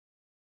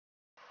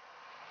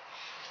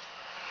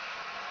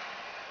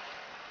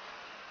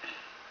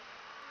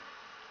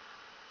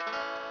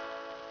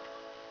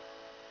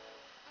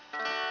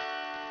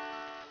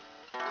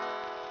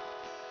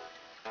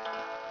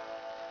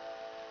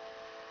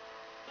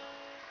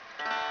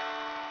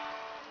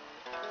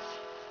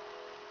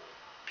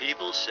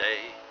people say.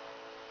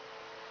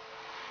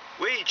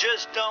 We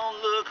just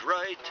don't look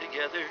right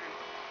together.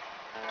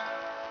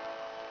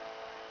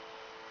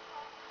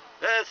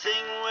 That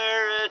thing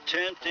we're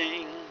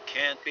attempting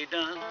can't be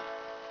done.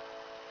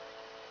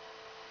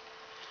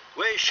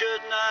 We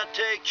should not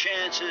take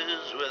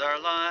chances with our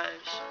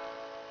lives.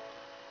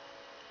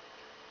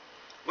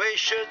 We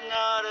should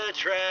not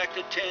attract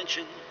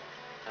attention.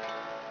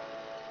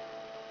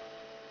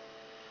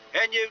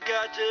 And you've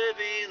got to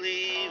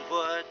believe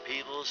what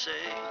people say.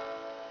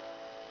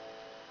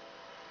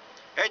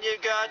 And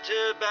you've got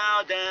to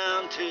bow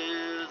down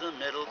to the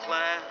middle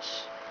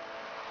class.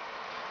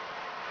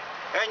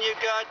 And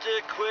you've got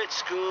to quit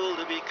school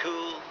to be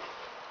cool.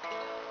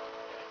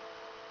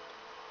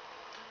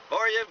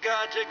 Or you've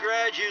got to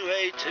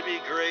graduate to be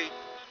great.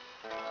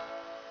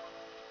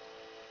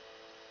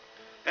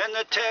 And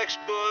the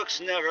textbooks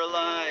never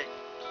lie.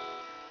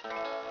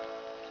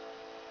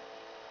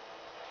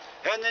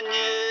 And the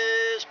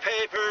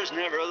newspapers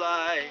never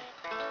lie.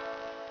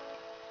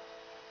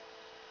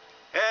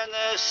 And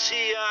the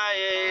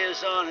CIA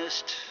is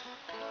honest.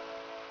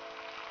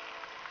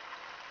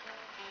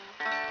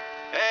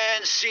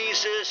 And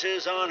CSIS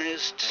is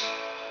honest.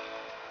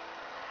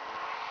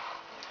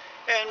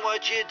 And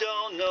what you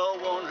don't know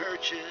won't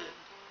hurt you.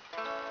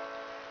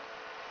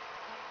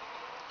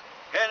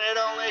 And it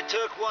only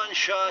took one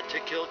shot to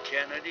kill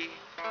Kennedy.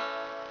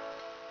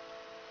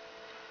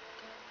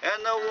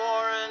 And the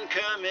Warren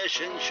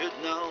Commission should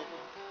know.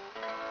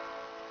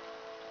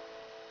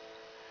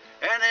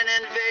 And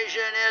an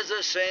invasion is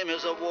the same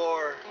as a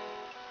war.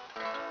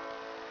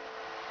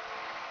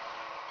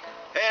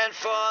 And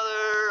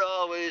Father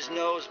always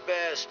knows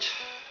best.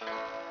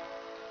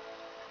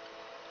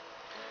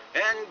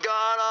 And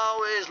God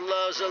always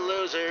loves a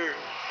loser.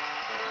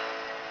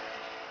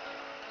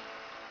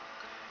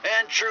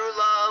 And true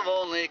love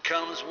only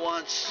comes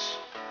once.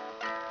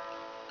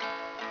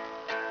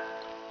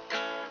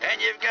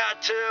 And you've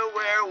got to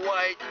wear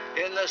white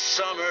in the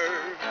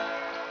summer.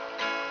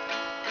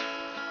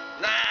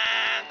 Na,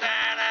 na,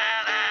 na,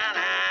 na,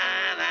 na,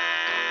 na,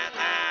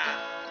 na.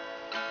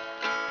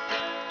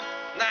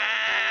 Na,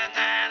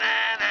 na, na,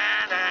 na,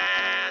 na,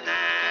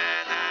 na,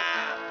 na.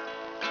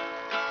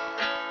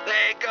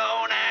 They go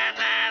na,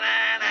 na, na,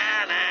 na,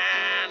 na,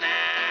 na,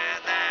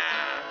 na.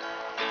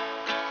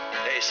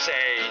 They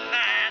say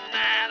na,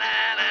 na, na,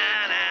 na,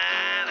 na,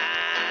 na,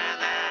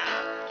 na.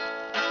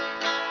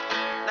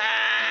 Na,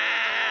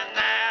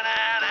 na, na,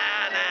 na,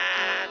 na,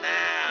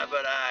 na.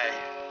 But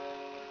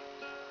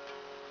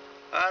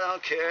I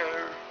don't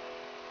care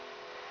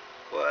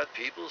what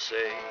people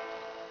say.